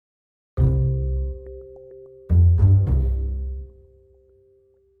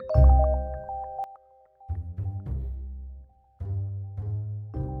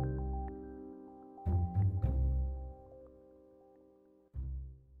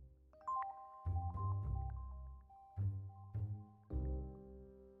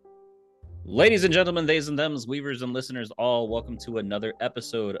Ladies and gentlemen, theys and thems, weavers and listeners all, welcome to another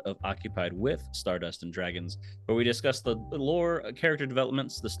episode of Occupied with Stardust and Dragons, where we discuss the lore, character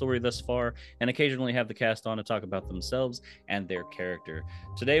developments, the story thus far, and occasionally have the cast on to talk about themselves and their character.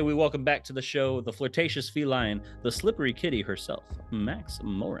 Today, we welcome back to the show the flirtatious feline, the slippery kitty herself, Max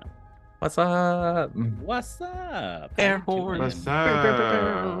Morin. What's up? What's up? Air horn. What's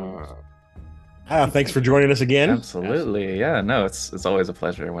up? Thanks for joining us again. Absolutely. Yeah, no, it's always a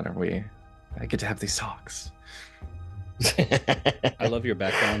pleasure whenever I get to have these talks. I love your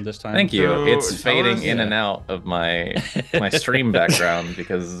background this time. Thank you. So, It's tell fading us- in and out of my stream background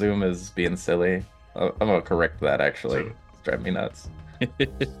because Zoom is being silly. I'm gonna correct that actually. It's driving me nuts.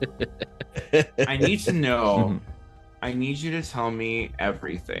 I need to know. I need you to tell me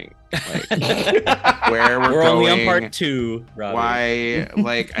everything. Like where We're going. only on part 2, Robbie. Why?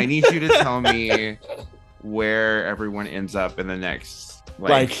 Like I need you to tell me where everyone ends up in the next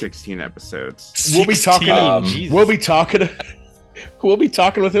Like- 16 episodes. We'll be talking. Jesus. We'll be talking. We'll be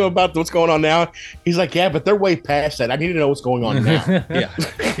talking with him about what's going on now. He's like, yeah, but they're way past that. I need to know what's going on now. Yeah.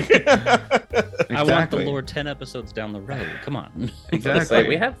 Exactly. I want the lore 10 episodes down the road. Come on. Exactly.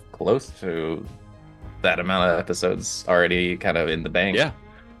 We have close to that amount of episodes already kind of in the bank. Yeah.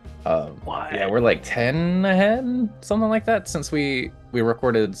 Yeah, we're like 10 ahead, something like that. Since we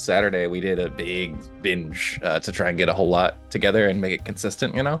recorded Saturday, we did a big binge to try and get a whole lot together and make it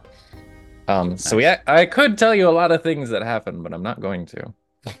consistent, you know? So I could tell you a lot of things that happened, but I'm not going to.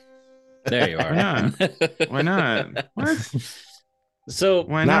 There you are. Why not? Why not? What? So,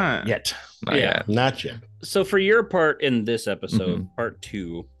 Why Not not? yet. Not Yeah. yet. Not yet. so for your part in this episode, Mhm. part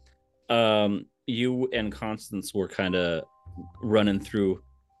 2, you and Constance were kind of running through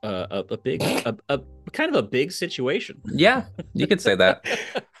a big, kind of a big situation. Yeah, you could say that.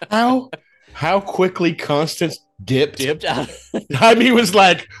 How quickly Constance dipped. out. Jaime was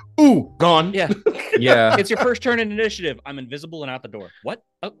like, "Ooh, gone." Yeah. Yeah. It's your first turn in initiative. I'm invisible and out the door. What?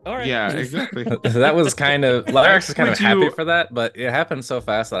 Oh, all right. Yeah, exactly. That was kind of Lyrax is kind of Would happy you- for that, but it happened so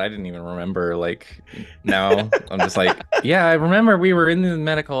fast that I didn't even remember. Like now, I'm just like, yeah, I remember we were in the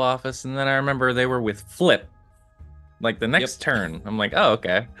medical office, and then I remember they were with Flip. Like the next turn, I'm like, oh,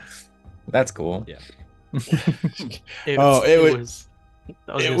 okay, that's cool. Yeah. It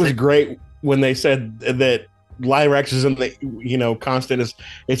was great when they said that Lyrax is in the, Constant is,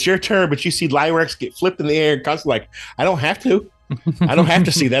 it's your turn, but you see Lyrax get flipped in the air, and Constant like, I don't have to. I don't have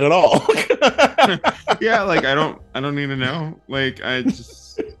to see that at all. Yeah, like I don't need to know. Like I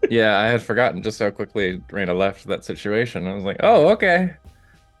just Yeah, I had forgotten just how quickly Raina left that situation. I was like, oh, okay.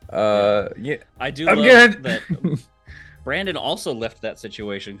 Yeah, I do I'm love good. that Brandon also left that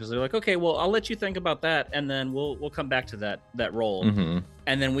situation because they're like, okay, well, I'll let you think about that, and then we'll come back to that role. Mhm.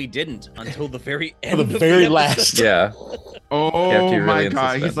 And then we didn't until the very end. the of very episode. last. Yeah, oh Kept you my really in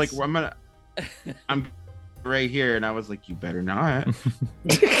god. He's like, suspense. well, I'm right here, and I was like, you better not.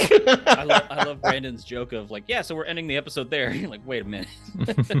 I love Brandon's joke of like, yeah, so we're ending the episode there. You're like, wait a minute.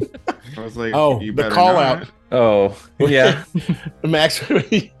 I was like, Oh, you the better call not. out. Oh, yeah. Max,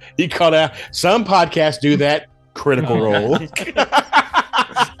 he called out. Some podcasts do that. Critical Role.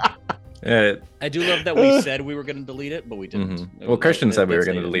 I do love that we said we were going to delete it, but we didn't. Mhm. It Well, was Christian like, said we it were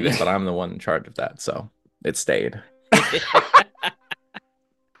going to stayed delete in. it, but I'm the one in charge of that, so it stayed.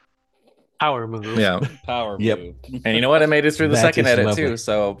 Power move. Yeah, Power Yep. move. and you know what? I made it through the That second is edit lovely. too,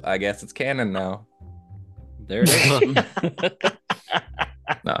 so I guess it's canon now. There it is.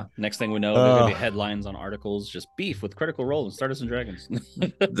 No, Next thing we know, there are going to be headlines on articles, just beef with Critical Role and Stardust and Dragons.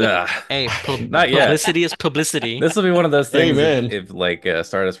 Duh. Hey, Not yet. publicity is publicity. This will be one of those things. Amen. If like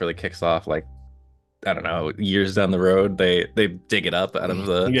Stardust really kicks off, like I don't know, years down the road, they dig it up out of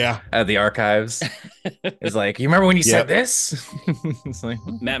the Yeah. out of the archives. It's like, you remember when you said Yep. this? It's like,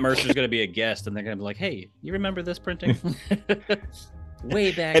 Matt Mercer's going to be a guest, and they're going to be like, hey, you remember this printing?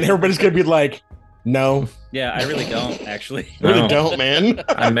 Way back. And everybody's gonna be like, "No, Yeah, I really don't, actually. really No. don't, man."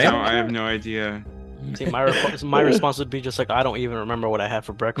 I may. No, I have no idea. See, my response would be just like, I don't even remember what I had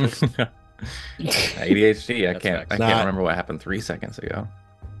for breakfast. ADHD. I That's can't. facts. I can't Nah. remember what happened 3 seconds ago.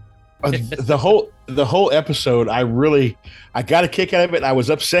 The whole episode, I got a kick out of it. I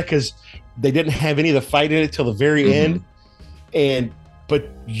was upset because they didn't have any of the fight in it till the very Mhm. end, but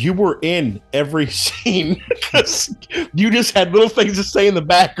you were in every scene because you just had little things to say in the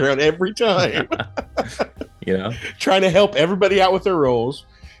background every time, You know. trying to help everybody out with their roles,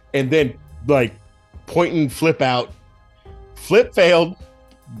 and then like pointing Flip out. Flip failed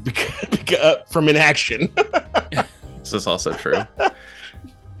from inaction. This is also true.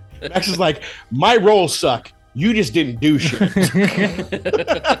 Max is like, my roles suck. You just didn't do shit.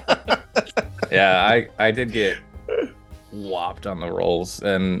 Yeah, I did get whopped on the rolls,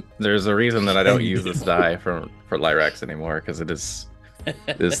 and there's a reason that I don't use this die for Lyrax anymore, because it is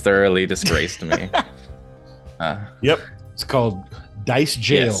thoroughly disgraced me. Yep, it's called Dice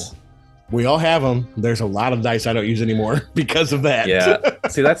Jail. Yes. We all have them. There's a lot of dice I don't use anymore because of that. Yeah.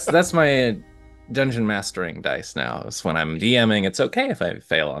 See, that's my dungeon mastering dice now. It's when I'm DMing, it's okay if I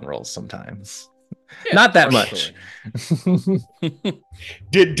fail on rolls sometimes. Yeah, not that much.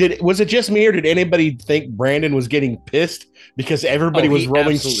 Was it just me, or did anybody think Brandon was getting pissed because everybody was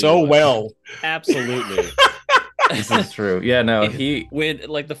rolling so well? Absolutely. This is true. Yeah, no, when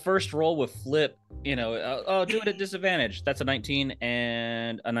like the first roll with Flip, do it at disadvantage. That's a 19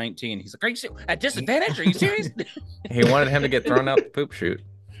 and a 19. He's like, are you at disadvantage? Are you serious? He wanted him to get thrown out the poop chute.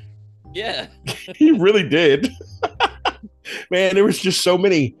 Yeah. He really did. Man, there was just so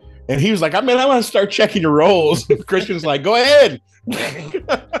many. And he was like, I want to start checking your rolls. Christian's like, go ahead.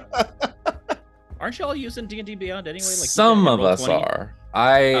 Aren't you all using D&D Beyond anyway? Like some of us 20? Are.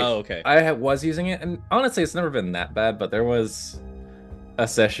 Okay. I was using it, and honestly, it's never been that bad. But there was a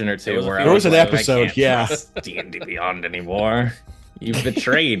session or two where there was an episode. I can't D&D Beyond anymore. You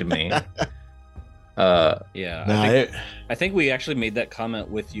betrayed me. Yeah. I think we actually made that comment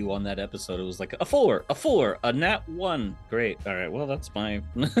with you on that episode. It was like a 4, a nat 1. Great. All right. Well, that's my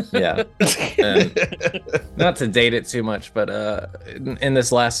yeah. And not to date it too much, but in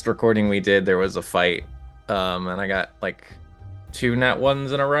this last recording we did, there was a fight, and I got like 2 nat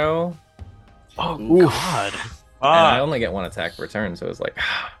 1s in a row. Oh God! And I only get 1 attack per turn, so it was like,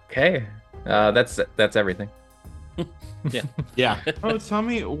 okay, that's everything. Yeah. Oh, tell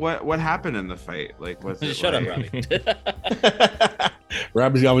me what happened in the fight. Like, was it? Shut up, Robbie.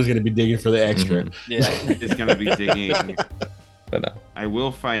 Robbie's always going to be digging for the extra. Yeah, he's going to be digging. But no. I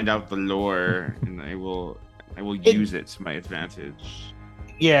will find out the lore, and I will use it to my advantage.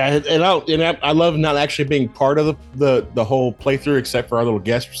 Yeah, and I love not actually being part of the whole playthrough, except for our little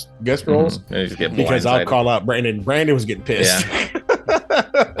guest roles, because I'll call out Brandon. Brandon was getting pissed. Yeah.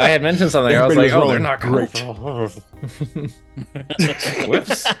 I had mentioned something. I was like, "Oh, they're not great."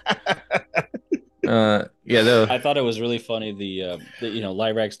 Whoops. Yeah. I thought it was really funny. The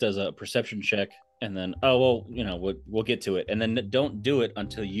Lyrax does a perception check, and then we'll get to it, and then don't do it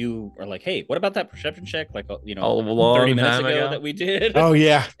until you are like, "Hey, what about that perception check?" Like 30 minutes ago that we did. Oh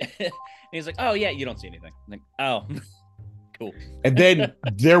yeah. And he's like, "Oh yeah, you don't see anything." I'm like, oh. Cool. And then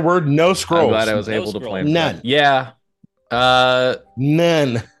there were no scrolls. I'm glad I was able to play. None. Yeah.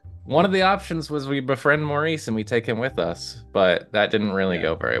 None. One of the options was we befriend Maurice and we take him with us, but that didn't really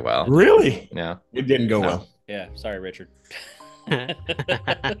go very well. Really? Yeah. It didn't go well. Yeah. Sorry, Richard.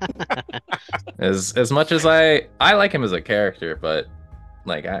 As much as I like him as a character, but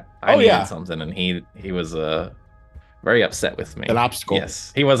like I needed something, and he was very upset with me. An obstacle.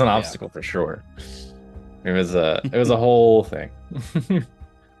 Yes, he was an obstacle for sure. It was a whole thing.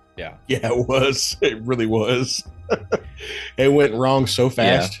 Yeah. Yeah, it was. It really was. It went wrong so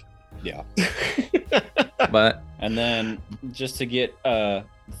fast. Yeah. But and then just to get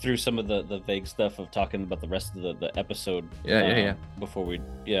through some of the vague stuff of talking about the rest of the episode. Before we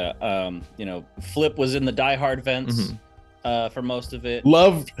Flip was in the Die Hard vents for most of it.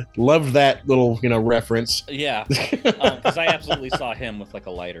 Loved that little reference. Yeah. Because I absolutely saw him with like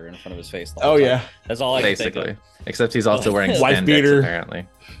a lighter in front of his face. The whole time. Yeah. That's all I basically. Could think of. Except he's also wearing wife spandex, beater apparently.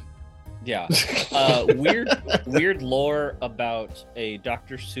 Yeah. Weird lore about a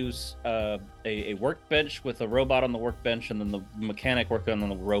Dr. Seuss, a workbench with a robot on the workbench, and then the mechanic working on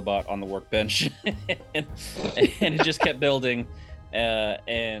the robot on the workbench, and it just kept building,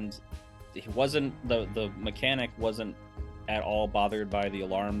 and he wasn't the mechanic wasn't at all bothered by the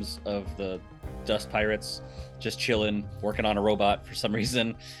alarms of the dust pirates, just chilling, working on a robot for some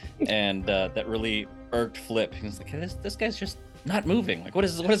reason, and that really irked Flip. He was like, hey, this guy's just not moving. Like, what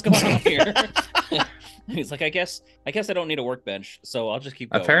is going on here? He's like, I guess I don't need a workbench, so I'll just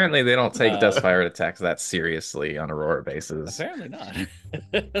keep going. Apparently, they don't take dust pirate attacks that seriously on Aurora bases. Apparently not.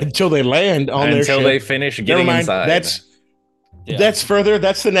 Until they land on their ship. Until they finish getting inside. That's further.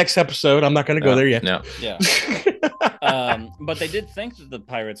 That's the next episode. I'm not going to go there yet. No. Yeah. But they did think that the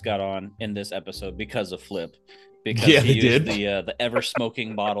pirates got on in this episode because of Flip, because he used the ever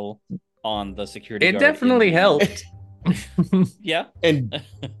smoking bottle on the security guard. It definitely helped. Yeah. And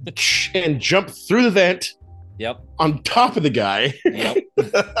jump through the vent. Yep. On top of the guy. Yep.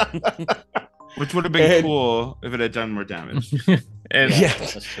 Which would have been cool if it had done more damage. And yeah,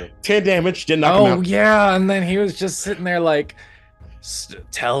 that's true. 10 damage. Didn't knock him out. Oh yeah, and then he was just sitting there like,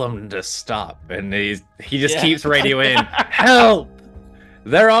 tell him to stop, and he just keeps radioing, help!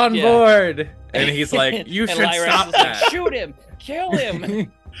 They're on board, and he's like, you should stop that. Shoot him, kill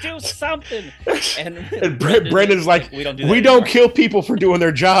him. do something. And Brendan's like, we don't kill people for doing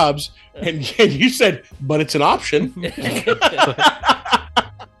their jobs. And you said, but it's an option.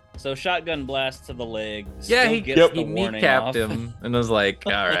 So shotgun blast to the leg. Yeah, he kneecapped him and was like,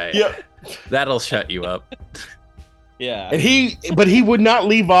 all right, that'll shut you up. Yeah. And he would not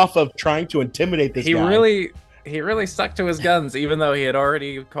leave off of trying to intimidate this guy. He really stuck to his guns, even though he had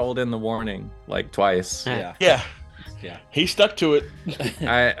already called in the warning like twice. Yeah. He stuck to it.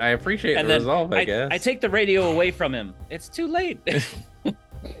 I appreciate the resolve, I guess. I take the radio away from him. It's too late.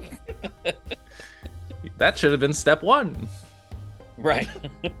 That should have been step one. Right.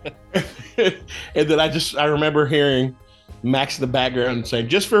 And then I remember hearing Max in the background saying,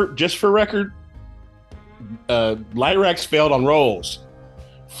 just for record, Lyrax failed on rolls.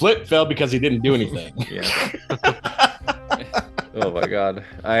 Flip failed because he didn't do anything. Yeah. Oh my god.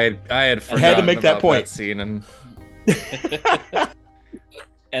 I had forgotten had to make that point. That scene and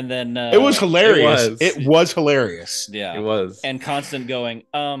and then it was hilarious. It was hilarious. Yeah. It was. And Constant going,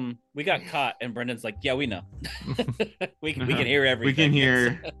 we got caught, and Brendan's like, yeah, we know. we can hear everything. We can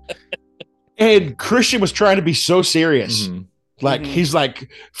hear. And Christian was trying to be so serious. Mm-hmm. Like he's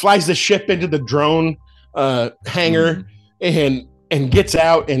like flies the ship into the drone hangar and gets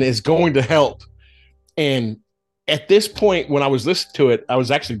out and is going to help. And at this point, when I was listening to it, I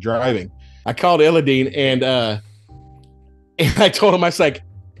was actually driving. I called Illadine and I told him, I was like,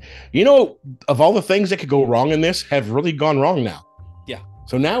 of all the things that could go wrong in this have really gone wrong now. Yeah.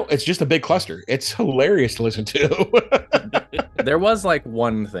 So now it's just a big cluster. It's hilarious to listen to. There was like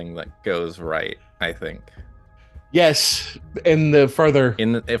one thing that goes right, I think. Yes. Further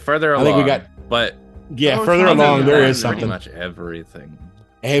along. I think we got, but further along, there is something. Pretty much everything.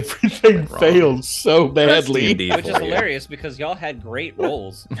 Everything failed so badly. Which is hilarious because y'all had great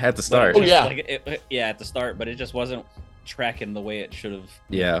rolls. At the start. Oh, yeah. At the start, but it just wasn't tracking the way it should have.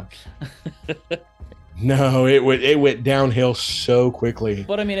 Yeah. No, it went downhill so quickly.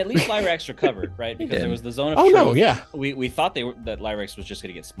 But I mean, at least Lyrax recovered, right? Because there was the zone of truth. No, yeah. We thought that Lyrax was just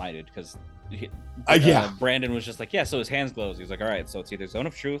going to get smited because Brandon was just like, yeah, so his hands glows. He was like, all right, so it's either zone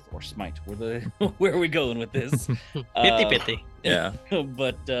of truth or smite. Where are we going with this? 50-50. Yeah.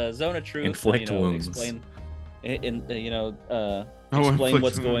 But zone of truth, inflict wounds. Explain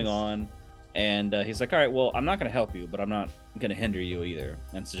what's going on. And he's like, all right, well, I'm not going to help you, but I'm not going to hinder you either.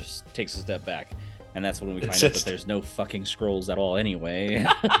 And so just takes a step back. And that's when we find out that there's no fucking scrolls at all anyway.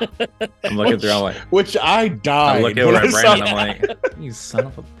 I'm looking through, I'm like... Which I died. I'm looking over at Brandon, I'm like, you son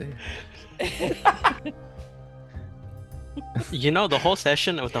of a bitch. The whole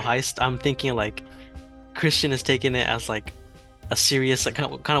session with the heist, I'm thinking like Christian is taking it as like a serious, like,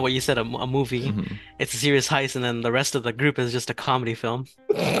 kind of what you said, a movie. Mm-hmm. It's a serious heist, and then the rest of the group is just a comedy film.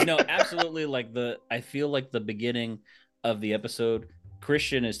 No, absolutely. I feel like the beginning of the episode,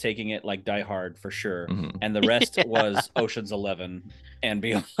 Christian is taking it like Die Hard for sure, and the rest was Ocean's 11 and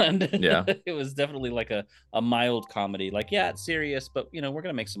beyond. Yeah, it was definitely like a mild comedy. Like, yeah, it's serious, but we're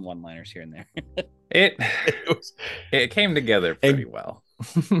gonna make some one-liners here and there. It came together pretty well.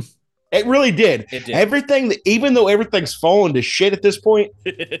 It really did. It did. Everything, even though everything's fallen to shit at this point,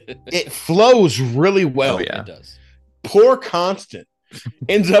 it flows really well. Oh, yeah. It does. Poor Constant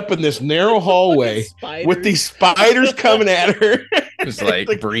ends up in this narrow hallway with these spiders coming at her. Just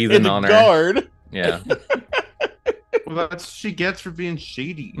like breathing on her. Guard. Yeah. Well, that's what she gets for being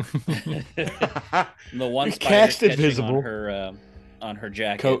shady. The one spider cast catching invisible on her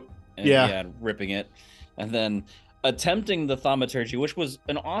jacket. Coat. And ripping it. And then attempting the thaumaturgy, which was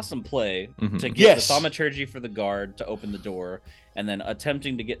an awesome play to get the thaumaturgy for the guard to open the door, and then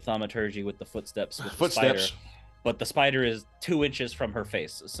attempting to get thaumaturgy with the footsteps with the spider. But the spider is 2 inches from her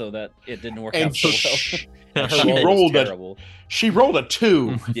face, so that it didn't work out so well. She rolled a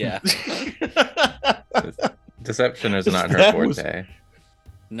 2. Yeah. Deception is not her forte.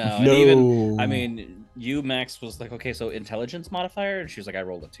 No, and even you, Max, was like, okay, so intelligence modifier, and she was like, I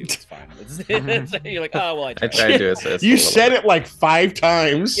rolled a 2, it's fine. You're like, oh well, I tried to assist. You said it like 5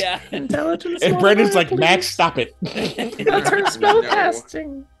 times. Yeah, intelligence. And Brendan's like, Max, stop it. That's her spell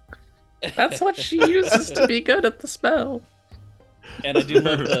casting. That's what she uses to be good at the spell. And I do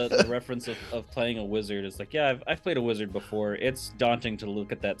love the reference of playing a wizard. It's like, yeah, I've played a wizard before. It's daunting to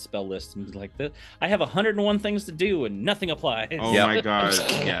look at that spell list and be like, I have 101 things to do and nothing applies. Oh my god,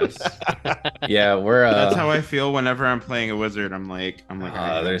 yes. Yeah, that's how I feel whenever I'm playing a wizard. I'm like,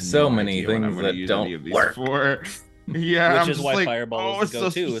 there's so many things that don't work. Yeah, which is why fireballs go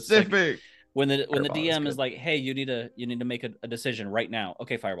too. Specific. It's like, when the DM is like, hey, you need to make a decision right now.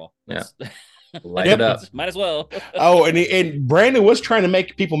 Okay, fireball. Light it up. Might as well. And Brandon was trying to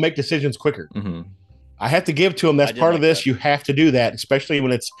make people make decisions quicker. Mm-hmm. I have to give to him. That's part of this. That. You have to do that, especially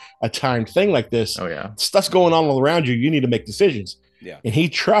when it's a timed thing like this. Oh yeah, stuff's going on all around you. You need to make decisions. Yeah, and he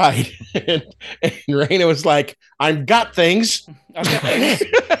tried, and Raina was like, "I've got things." click,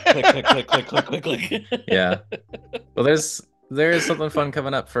 click, click, click, click, click. Yeah. Well, there's something fun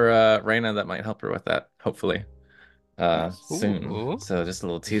coming up for Raina that might help her with that. Hopefully, soon. Ooh. So just a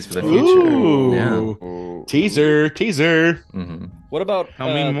little tease for the future. Ooh. Yeah. Ooh. Teaser. Mm-hmm. What about?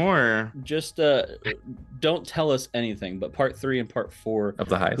 Tell me more. Just don't tell us anything. But part 3 and part 4 of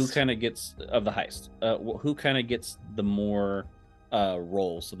the heist. Who kind of gets of the heist? Who kind of gets the more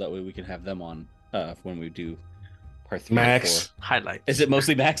roles, so that way we can have them on when we do part 3 Max. 4. Highlight. Is it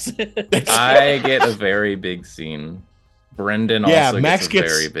mostly Max? I get a very big scene. Brendan also Max gets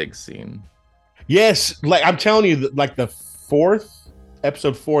a very big scene. Yes, like I'm telling you, like the 4th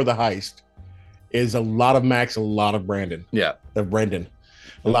episode 4 of the heist is a lot of Max, a lot of Brandon. Yeah, of Brendan,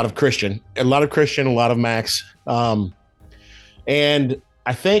 a lot of Christian, a lot of Max, and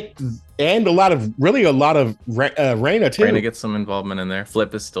I think, and a lot of Raina too. Raina gets some involvement in there.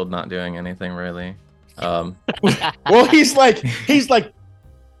 Flip is still not doing anything really. Well, he's like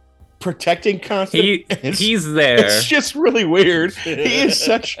protecting Constant. He's there. It's just really weird. He is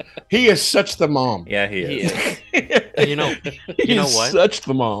such the mom. Yeah, he is. You know what? Such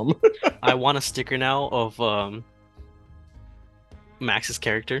the mom. I want a sticker now of Max's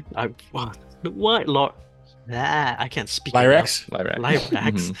character. What Lord? I can't speak. Lyrax.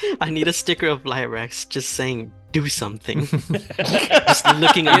 Mm-hmm. I need a sticker of Lyrax just saying "do something," just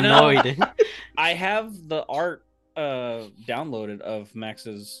looking annoyed. I have the art downloaded of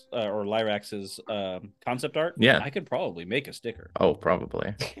Max's or Lyrax's concept art. Yeah, I could probably make a sticker. Oh,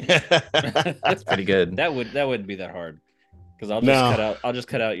 probably. That's pretty good. That wouldn't be that hard, because I'll just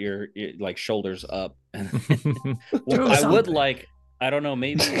cut out your like shoulders up. Well, I would like. I don't know.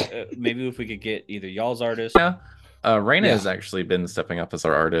 Maybe if we could get either y'all's artist. Yeah, Raina has actually been stepping up as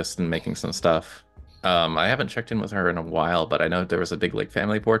our artist and making some stuff. I haven't checked in with her in a while, but I know there was a big like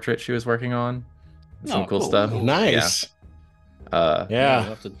family portrait she was working on. Some cool stuff. Nice.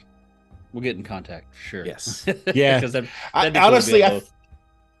 Yeah. We'll get in contact for sure. Yes. Yeah. Because honestly,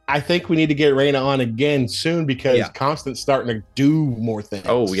 I think we need to get Raina on again soon, because Constant's starting to do more things.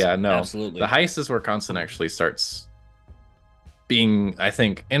 Oh yeah, no, absolutely. The heist is where Constant actually starts being, I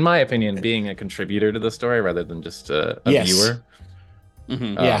think, in my opinion, being a contributor to the story rather than just a viewer.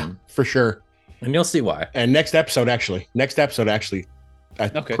 Mm-hmm. Yeah, for sure. And you'll see why. And next episode, I'm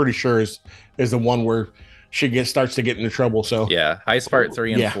pretty sure is the one where she starts to get into trouble. So yeah, heist part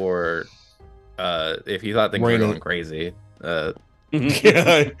 3 and 4. If you thought things were going crazy,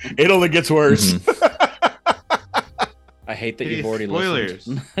 it only gets worse. Mm-hmm. I hate that you've already spoilers.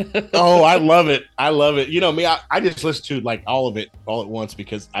 listened. Oh, I love it. You know me, I just listened to like all of it all at once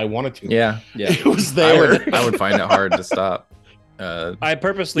because I wanted to. Yeah. It was there. I would find it hard to stop. I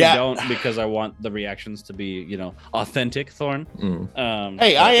purposely don't, because I want the reactions to be, authentic, Thorn.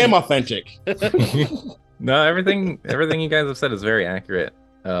 Hey, I am authentic. No, everything you guys have said is very accurate.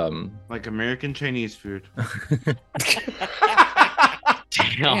 Like American Chinese food.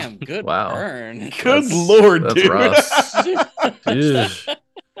 Damn, good wow. burn. Good lord, that's dude. Rough.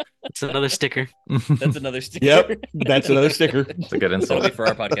 That's another sticker. That's another sticker. Yep, that's another sticker. It's a good insult. That'll be for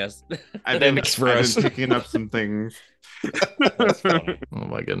our podcast. I've been picking up some things. Oh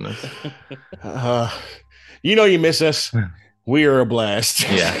my goodness. You miss us. We are a blast.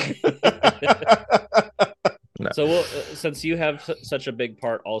 Yeah. No. So since you have such a big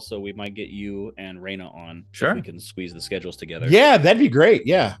part, also we might get you and Raina on. Sure. If we can squeeze the schedules together. Yeah, that'd be great.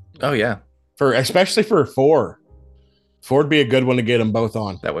 Yeah. Oh yeah. Especially for 4. 4 would be a good one to get them both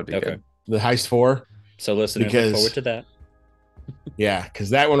on. That would be good. The heist 4. So listeners, look forward to that. Yeah, because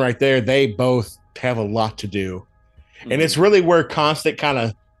that one right there, they both have a lot to do. And it's really where Constant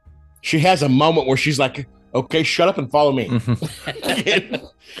she has a moment where she's like, okay, shut up and follow me.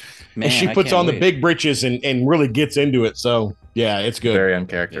 Man, and she puts on the big britches and really gets into it. So yeah, it's good. Very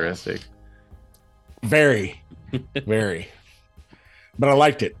uncharacteristic. Very, very. But I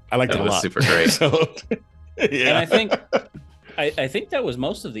liked it. I liked it a lot. Super great. So, yeah. And I think that was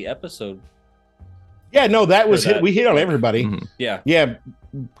most of the episode. Yeah, no, that was it. We hit on everybody. Mm-hmm. Yeah. Yeah,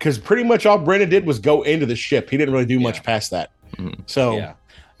 because pretty much all Brennan did was go into the ship. He didn't really do much past that. Mm-hmm. So yeah.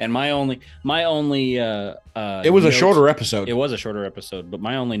 And my only it was a shorter episode. It was a shorter episode, but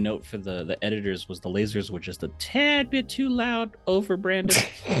my only note for the editors was the lasers were just a tad bit too loud over Brandon.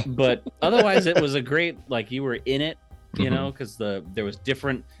 But otherwise it was a great, like, you were in it, because there was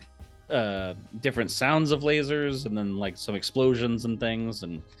different sounds of lasers, and then like some explosions and things,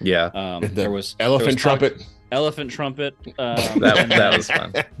 and yeah, there was elephant trumpet. elephant trumpet. That was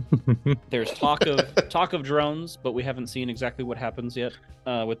fun. There's talk of drones, but we haven't seen exactly what happens yet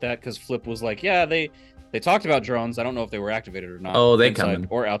with that, because Flip was like, yeah, they talked about drones. I don't know if they were activated or not. Oh, they inside coming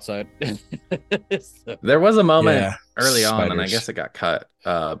or outside. So, there was a moment early on, and I spiders. guess it got cut.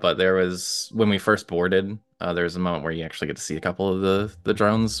 But there was, when we first boarded, there was a moment where you actually get to see a couple of the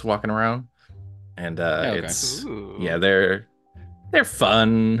drones walking around, and okay. it's Ooh. they're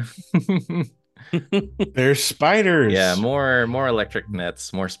fun. There's spiders. Yeah, more electric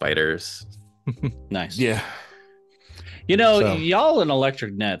nets, more spiders. nice. Yeah. Y'all in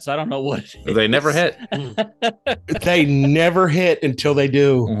electric nets. I don't know what it is. They never hit. They never hit until they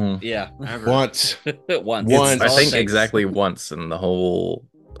do. Mhm. Yeah. Once. Once. Once. I All it think takes. exactly once in our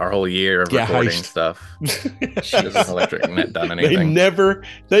whole year of Yeah, recording heist. stuff. Hasn't electric net done They anything? never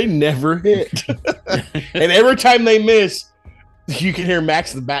hit. And every time they miss, you can hear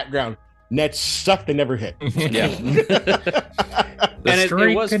Max in the background. Nets suck, they never hit. Yeah. The And it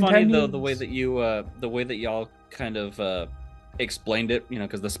streak was funny though, continues. the way that y'all kind of explained it,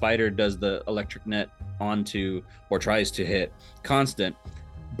 because the spider does the electric net onto, or tries to hit Constant,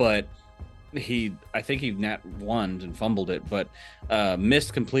 but I think he nat one and fumbled it, but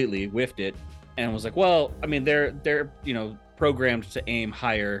missed completely, whiffed it, and was like, well, I mean, they're programmed to aim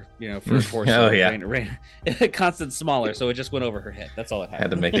higher, for force. Oh, yeah. Rain. Constant's smaller, so it just went over her head. That's all it Had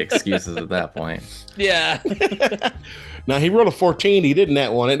had. to make excuses at that point. Yeah. Now he rolled a 14. He didn't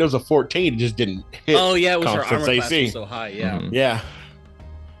that one. It was a 14. It just didn't hit. Oh yeah, it was her Constance armor class AC. was so high. Yeah. Mhm. Yeah,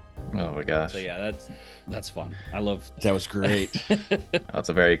 Oh my gosh. So yeah, that's fun. I love. that was great. That's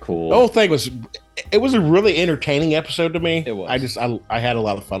a very cool. The whole thing was a really entertaining episode to me. It was. I had a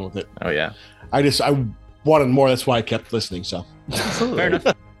lot of fun with it. Oh yeah. I wanted more. That's why I kept listening. So Fair enough.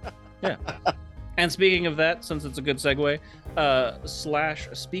 Yeah. And speaking of that, since it's a good segue,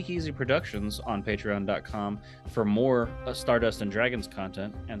 / Speakeasy Productions on patreon.com for more Stardust and Dragons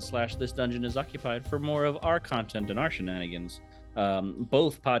content, and / This Dungeon is Occupied for more of our content and our shenanigans.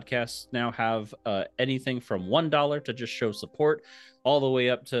 Both podcasts now have anything from $1 to just show support, all the way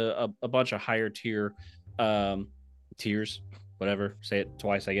up to a bunch of higher tier tiers, whatever, say it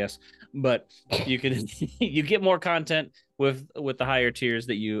twice, I guess. But you can you get more content with the higher tiers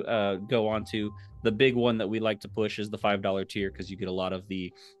that you go on to. The big one that we like to push is the $5 tier, because you get a lot of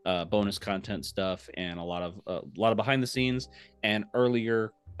the bonus content stuff and a lot of behind the scenes and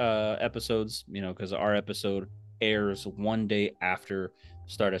earlier episodes, because our episode airs one day after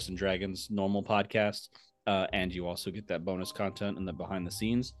Stardust and Dragons normal podcast, and you also get that bonus content and the behind the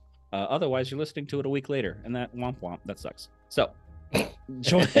scenes. Otherwise, you're listening to it a week later, and that womp womp, that sucks. So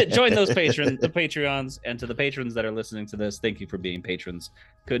join those the Patreons, and to the patrons that are listening to this, thank you for being patrons.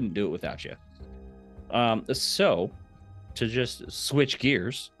 Couldn't do it without you. So to just switch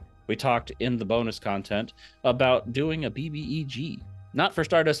gears, we talked in the bonus content about doing a BBEG, not for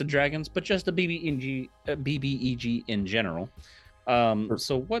Stardust and Dragons, but just a BBEG in general.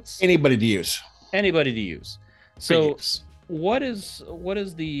 So what's anybody to use. anybody to use? So Yes. what is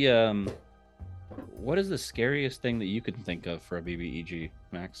the scariest thing that you can think of for a BBEG,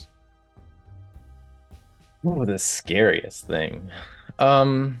 Max? Oh, the scariest thing.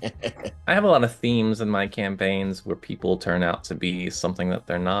 I have a lot of themes in my campaigns where people turn out to be something that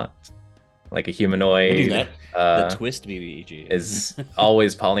they're not, like a I do humanoid. that. The twist BBEG Is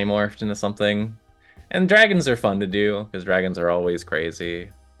always polymorphed into something. And dragons are fun to do because dragons are always crazy.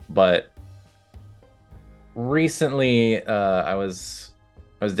 But recently, I was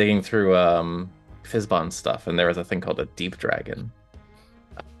digging through Fizzbon stuff, and there was a thing called a deep dragon.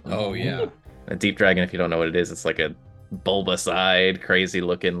 Oh yeah. A deep dragon, if you don't know what it is, it's like a bulbous-eyed,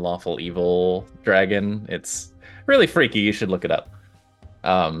 crazy-looking, lawful evil dragon. It's really freaky. You should look it up.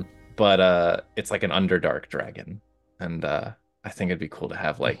 But it's like an Underdark dragon, and I think it'd be cool to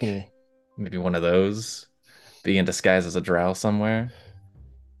have like maybe one of those be in disguise as a drow somewhere.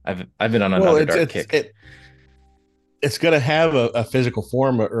 I've been on an Underdark kick. It's gonna have a physical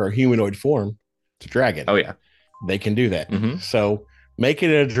form or a humanoid form. It's a dragon. Oh yeah, They can do that. Mhm. So make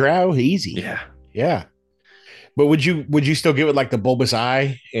it a drow easy. yeah. Yeah. But would you still give it like the bulbous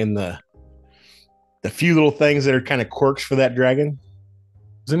eye and the few little things that are kind of quirks for that dragon?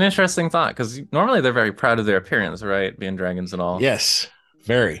 It's an interesting thought because normally they're very proud of their appearance, right? Being dragons and all. Yes.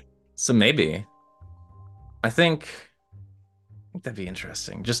 Very. So maybe. I think that'd be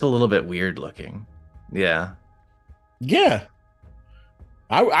interesting. Just a little bit weird looking. Yeah. Yeah.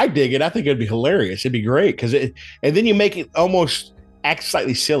 I dig it. I think it'd be hilarious. It'd be great because and then you make it almost act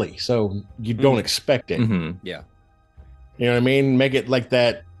slightly silly, so you don't expect it. Mhm. Yeah. You know what I mean? Make it like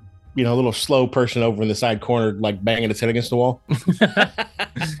that, little slow person over in the side corner, like banging its head against the wall.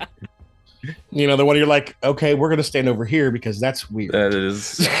 You know, the one you're like, okay, we're gonna stand over here because that's weird. That is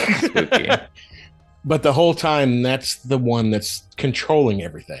spooky. But the whole time, that's the one that's controlling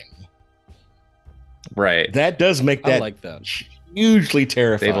everything. Right. That does make I that like that. hugely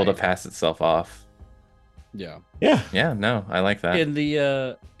terrifying. It's able to pass itself off. Yeah. Yeah. Yeah, no, I like that. In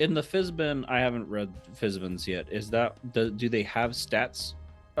the Fizbin, I haven't read Fizbins yet. Is that do they have stats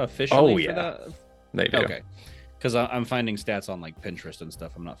officially for that? They do. Okay. Because I'm finding stats on like Pinterest and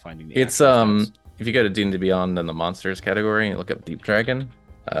stuff. I'm not finding the It's actual stats. if you go to D&D Beyond in the monsters category and look up Deep Dragon,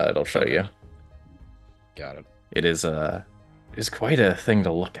 it'll show you. Got It is quite a thing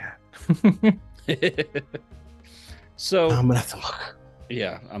to look at. it. So I'm gonna have to look.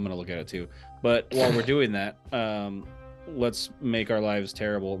 yeah, I'm gonna look at it too. But while we're doing that, let's make our lives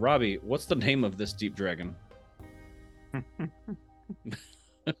terrible. Robbie, what's the name of this deep dragon?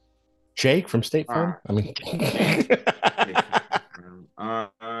 Jake from State Farm. I mean,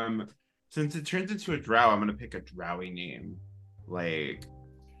 since it turns into a drow, I'm gonna pick a drowy name, like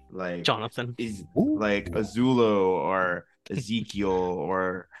Jonathan. is like Azulo or Ezekiel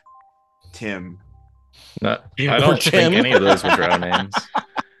or Tim. No, I don't think any of those were drow names.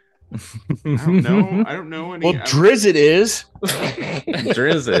 I don't know. I don't know any. well, Driz it is.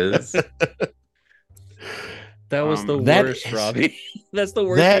 Driz is. That was the that worst, is- Robbie. That's the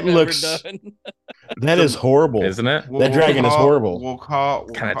worst that you've looks- ever done. That is horrible. Isn't it? That dragon is horrible. We'll call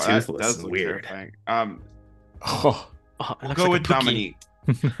Kinda that toothless does and look weird. terrifying. Oh, Oh, it We'll looks go like a with Pookie.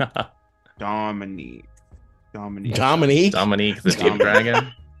 Dominique. Dominique. Dominique. Dominique the Deep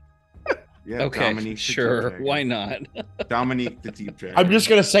Dragon. Yeah, Okay, Dominique the Deep sure. Dragon. Why not? Dominique the Deep Dragon. I'm just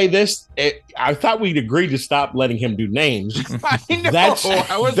gonna say this. I thought we'd agreed to stop letting him do names. I know. That's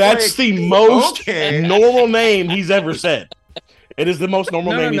I was that's like, the most okay. normal name he's ever said. It is the most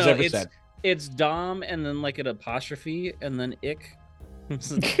normal name he's ever said. It's Dom and then like an apostrophe and then ick.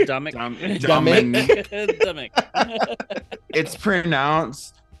 Domic. Dominique. Domic. It's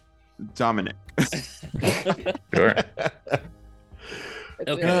pronounced Dominic. Sure.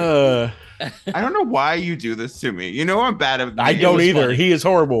 Okay. I don't know why you do this to me. You know I'm bad at I names. don't was either. funny. He is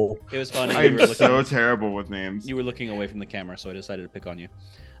horrible. It was funny. I'm so terrible with names. You were looking away from the camera, so I decided to pick on you.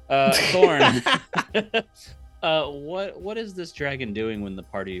 Thorn. What is this dragon doing when the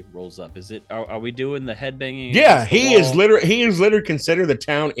party rolls up? Is it are we doing the headbanging? Yeah, against the he is wall? literally considered the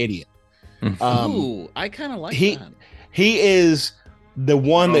town idiot. Ooh, I kind of like he- that. He is the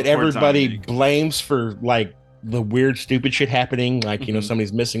one Oh, that poor everybody Dominic. blames for like the weird, stupid shit happening. Like, you know, Mhm.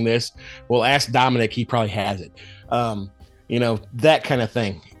 somebody's missing this. Well, ask Dominic, he probably has it. You know, that kind of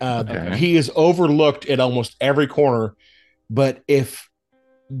thing. Okay. He is overlooked at almost every corner. But if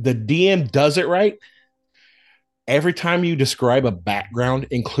the DM does it right, every time you describe a background,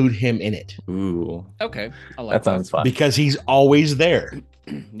 include him in it Ooh, Okay, I like that sounds fun. because he's always there,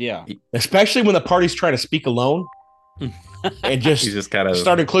 Yeah. especially when the party's trying to speak alone and He's just just kind of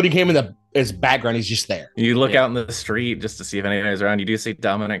start including him in his background. He's just there. You look Yeah. out in the street just to see if anybody's around. You do see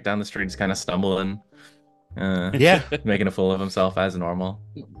Dominic down the street, just kind of stumbling, Yeah. making a fool of himself as normal.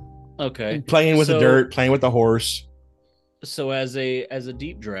 Okay. Playing with the So- dirt, playing with the horse. So as a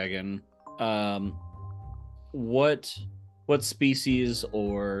deep dragon, what species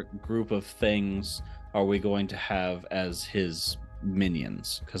or group of things are we going to have as his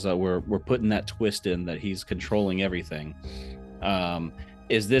minions? Because we're putting that twist in that he's controlling everything.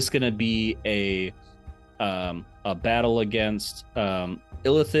 Is this going to be a battle against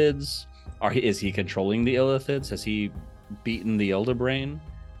illithids? Is he controlling the illithids? Has he beaten the Elder Brain?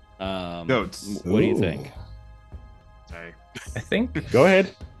 Goats. What do you Ooh. think? Sorry. I think Go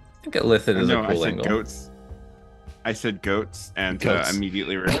ahead. Illithid is No, a I cool said angle. goats. I said goats and Goats.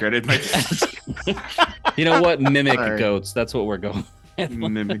 immediately regretted my You know what? Mimic Sorry. goats. That's what we're going.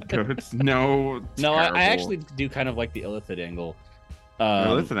 mimic goats. No, No, I terrible. actually do kind of like the illithid angle.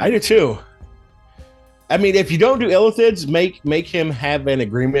 Listen, I do too. I mean, if you don't do illithids, make him have an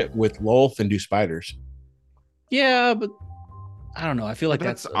agreement with Lolth and do spiders. Yeah, but I don't know. I feel like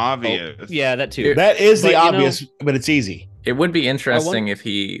That's that's obvious. Oh, yeah, that too. That is But, the you know- obvious, but it's easy. It would be interesting if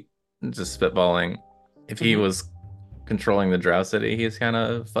he, just spitballing, if he Mhm. was controlling the Drow City he's kind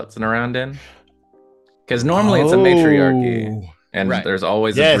of futzing around in. Because normally it's a matriarchy, and Right. there's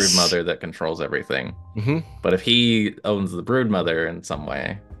always Yes. a brood mother that controls everything. Mhm. But if he owns the brood mother in some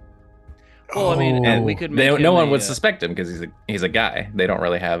way, Well, I mean, Oh. we could make no him one would a, suspect him because he's a guy. They don't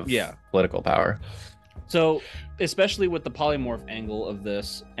really have Yeah. political power. So, especially with the polymorph angle of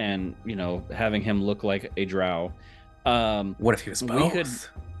this, and you know, having him look like a drow, What if he was We both? could-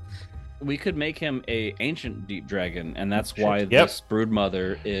 we could make him a ancient deep dragon, and that's why Yep. this brood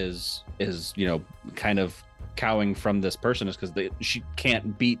mother is kind of cowing from this person is because she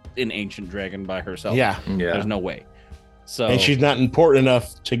can't beat an ancient dragon by herself. Yeah. There's no way. So and she's not important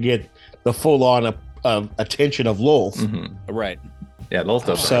enough to get the full on attention of Lulz. Mm-hmm. Right. Yeah, Lulz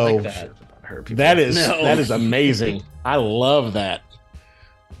doesn't So like that. That is amazing. I love that.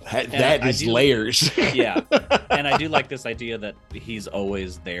 That is layers. Yeah, and I do like this idea that he's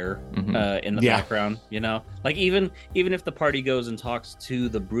always there in the background. You know, like even if the party goes and talks to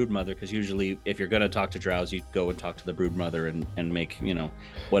the broodmother, because usually if you're gonna talk to Drows, you go and talk to the broodmother and make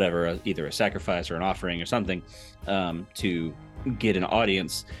whatever, either a sacrifice or an offering or something to get an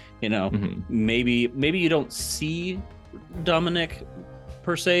audience. Maybe you don't see Dominic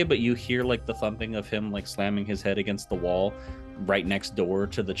per se, but you hear like the thumping of him like slamming his head against the wall right next door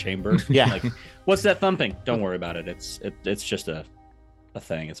to the chamber. Yeah. Like, what's that thumping? Don't worry about it. It's just a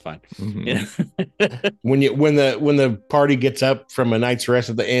thing. It's fine. When the party gets up from a night's rest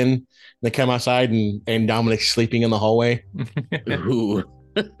at the inn, they come outside and Dominic's sleeping in the hallway. Ooh.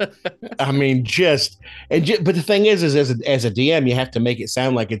 I mean, but the thing is as a DM, you have to make it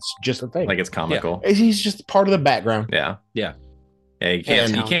sound like it's just a thing, like it's comical. Yeah. He's just part of the background. Yeah. Yeah, you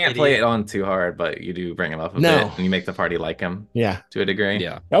can't play it on too hard, but you do bring him up a bit, and you make the party like him. Yeah, to a degree.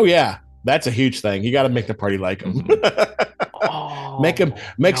 Yeah. Oh yeah, that's a huge thing. You got to make the party like him.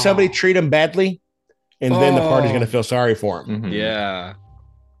 Make somebody treat him badly, and then the party's gonna feel sorry for him. Yeah.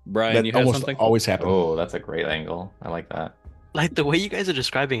 Brian, that you had almost something? always happen. Oh, that's a great angle. I like that. Like the way you guys are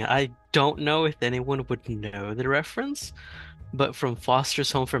describing it, I don't know if anyone would know the reference, but from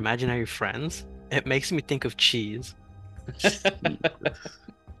Foster's Home for Imaginary Friends, it makes me think of cheese.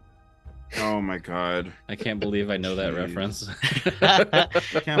 Oh my god! I can't believe I know that reference. I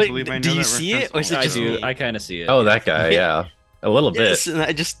can't believe I know. Do you that see it, or is it I just do. me? I kind of see it. Oh, that guy. Yeah, a little bit. Yes, and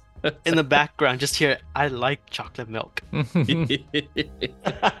I just in the background just hear I like chocolate milk.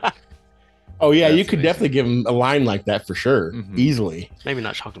 Oh yeah, That's you could amazing. definitely give him a line like that for sure, easily. Maybe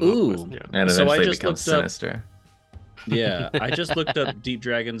not chocolate milk. Ooh. But, yeah. And So I eventually just becomes looked up- sinister. Yeah, I just looked up Deep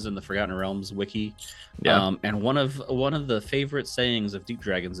Dragons in the Forgotten Realms wiki. Yeah. And one of the favorite sayings of Deep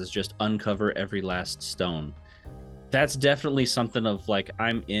Dragons is just uncover every last stone. That's definitely something of like,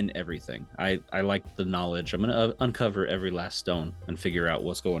 I'm in everything. I like the knowledge. I'm gonna uncover every last stone and figure out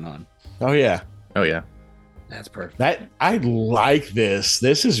what's going on. Oh yeah, Oh yeah. That's perfect. that I like this.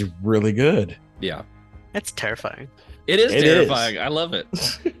 This is really good. Yeah, It's terrifying. it is It terrifying. I love it.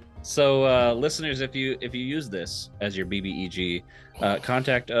 So, listeners, if you use this as your BBEG,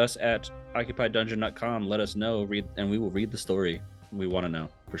 contact us at occupieddungeon.com. Let us know, and we will read the story. We want to know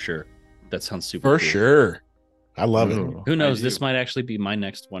for sure. That sounds super For cool. sure. I love it. Ooh. Who knows? I This do. might actually be my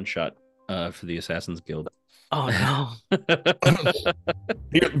next one shot for the Assassin's Guild. Oh no.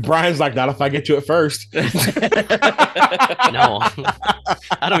 Brian's like, not if I get to it first. No.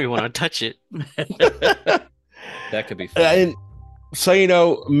 I don't even want to touch it. That could be fun. And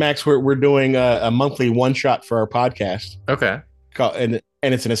so Max, we're doing a monthly one shot for our podcast, Okay. and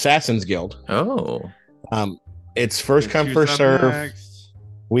it's an Assassin's Guild. Oh. It's first come, Who's first up serve. next?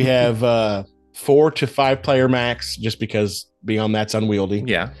 We have 4 to 5 player max, just because beyond that's unwieldy.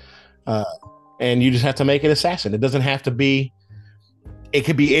 Yeah. And you just have to make an assassin. It doesn't have to be. It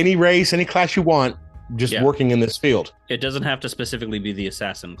could be any race, any class you want, just Yeah. working in this field. It doesn't have to specifically be the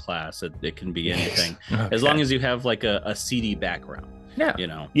assassin class. It can be anything, as Okay. long as you have like a CD background. Yeah.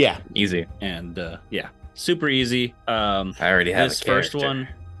 Yeah, Easy. And yeah, super easy. I already have This a first character. one,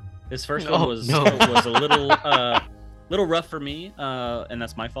 this first Oh, one was no. was a little rough for me, and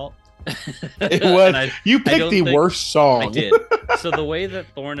that's my fault. it was. And I You I picked don't the think- worst song. I did. So the way that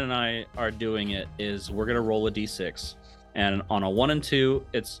Thorn and I are doing it is we're gonna roll a d6, and on a 1 and 2,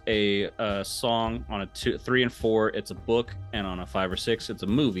 it's a song. On a 2, 3, and 4, it's a book, and on a 5 or 6, it's a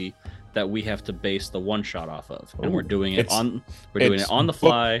movie that we have to base the one shot off of, and we're doing it It's- on the book-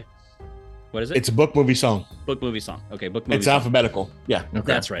 fly. What is it? It's a book movie song. book movie song. Okay, book movie. It's song. alphabetical. Yeah. Okay.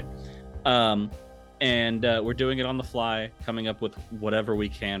 That's right. And we're doing it on the fly, coming up with whatever we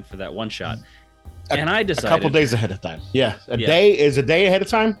can for that one shot. And I A decided couple days ahead of time. Yeah. A Yeah. day is a day ahead of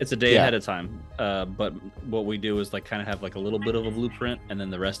time. it's a day Yeah. ahead of time. But what we do is like kind of have like a little bit of a blueprint, and then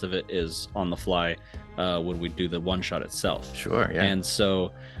the rest of it is on the fly when we do the one shot itself. Sure. Yeah. And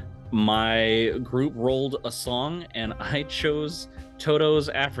so my group rolled a song, and I chose Toto's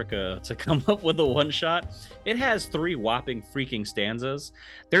Africa to come up with a one shot. It has 3 whopping freaking stanzas.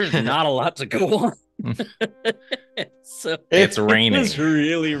 There's not a lot to go on. So It's raining. It was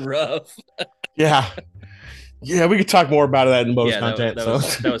really rough. Yeah. Yeah, we could talk more about that in bonus Yeah, content. that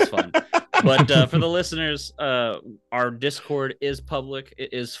so was fun. But for the listeners, our Discord is public.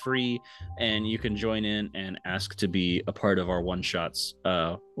 It is free, and you can join in and ask to be a part of our one shots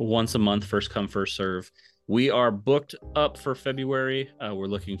once a month, first come, first serve. we are booked up for February. We're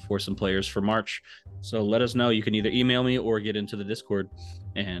looking for some players for March. So let us know. You can either email me or get into the Discord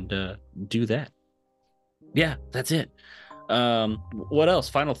and do that. Yeah, that's it. What else?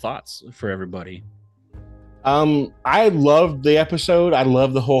 Final thoughts for everybody. I loved the episode. I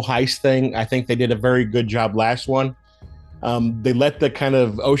love the whole heist thing. I think they did a very good job last one. They let the kind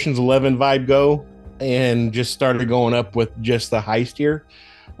of Ocean's 11 vibe go and just started going up with just the heist here.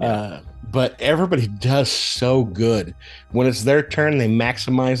 But everybody does so good. When it's their turn, they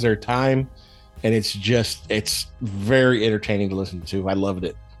maximize their time, and it's very entertaining to listen to. I loved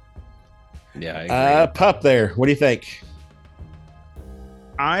it. Yeah, I agree. Pup there, what do you think?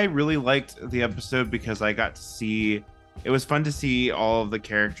 I really liked the episode because I got to see, it was fun to see all of the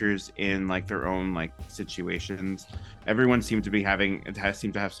characters in like their own like situations. Everyone seemed to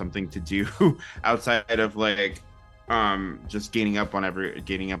have something to do outside of like just gaining up on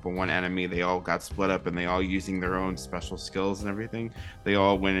one enemy. They all got split up and they all using their own special skills and everything. They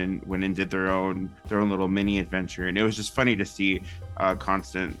all went and did their own little mini adventure, and it was just funny to see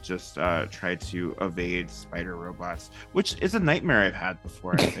Constant just try to evade spider robots, which is a nightmare I've had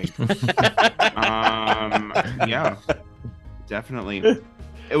before, I think. Yeah, definitely.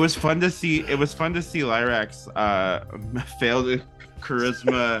 It was fun to see Lyrax fail to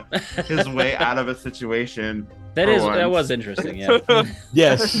charisma his way out of a situation. That was interesting, yeah.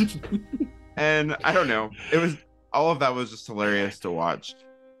 Yes. And I don't know. All of that was just hilarious to watch.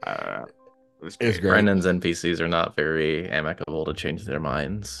 It was great. Brennan's NPCs are not very amicable to change their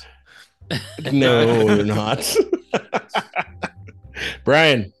minds. No, they're not.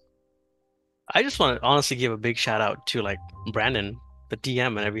 Brian. I just want to honestly give a big shout out to like Brandon, the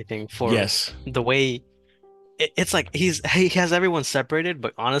DM and everything, for the way it's like he has everyone separated,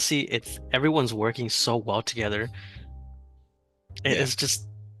 but honestly everyone's working so well together. It's just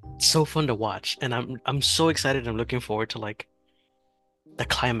so fun to watch, and I'm so excited. I'm looking forward to like the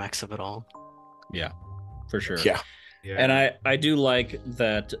climax of it all. Yeah, for sure. Yeah. And I do like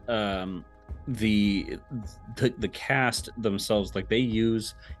that the cast themselves, like they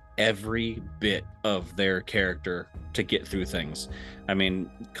use every bit of their character to get through things. I mean,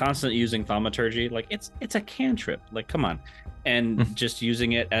 constant using thaumaturgy, like it's a cantrip, like come on, and just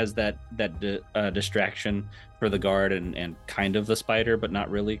using it as that distraction for the guard and kind of the spider, but not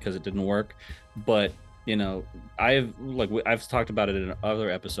really because it didn't work. But you know, I've talked about it in other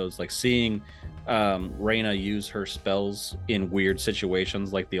episodes, like seeing Reyna use her spells in weird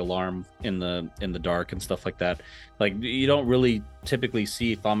situations, like the alarm in the dark and stuff like that. Like you don't really typically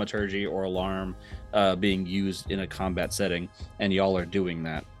see thaumaturgy or alarm being used in a combat setting, and y'all are doing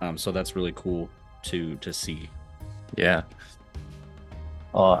that. So that's really cool to see. Yeah.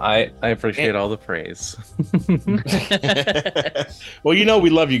 Oh, I appreciate all the praise. Well, you know, we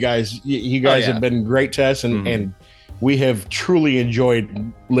love you guys. You guys have been great to us, and we have truly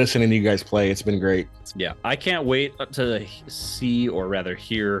enjoyed listening to you guys play. It's been great. Yeah, I can't wait to see, or rather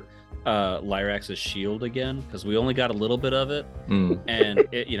hear, Lyrax's shield again, because we only got a little bit of it, and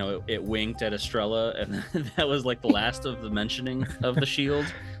it winked at Estrella, and that was like the last of the mentioning of the shield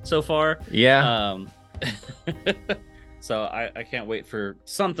so far. Yeah. So I can't wait for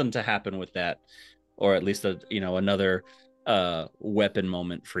something to happen with that, or at least another weapon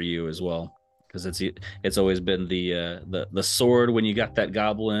moment for you as well, because it's always been the sword when you got that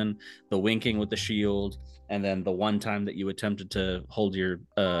goblin, the winking with the shield, and then the one time that you attempted to hold your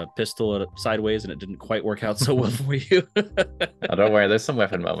pistol sideways and it didn't quite work out so well for you. Oh, don't worry, there's some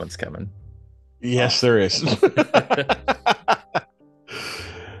weapon moments coming. Yes, there is.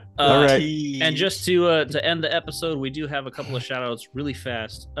 All right. And just to end the episode, we do have a couple of shout outs really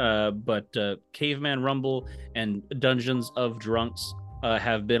fast. But Caveman Rumble and Dungeons of Drunks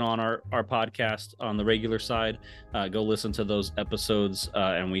have been on our podcast on the regular side. Go listen to those episodes,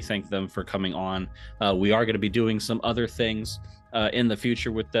 and we thank them for coming on. We are going to be doing some other things in the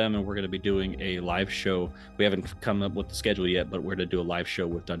future with them, and we're going to be doing a live show. We haven't come up with the schedule yet, but we're going to do a live show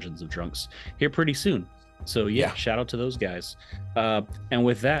with Dungeons of Drunks here pretty soon. So yeah, shout out to those guys. And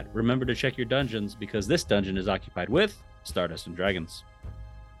with that, remember to check your dungeons, because this dungeon is occupied with Stardust and Dragons.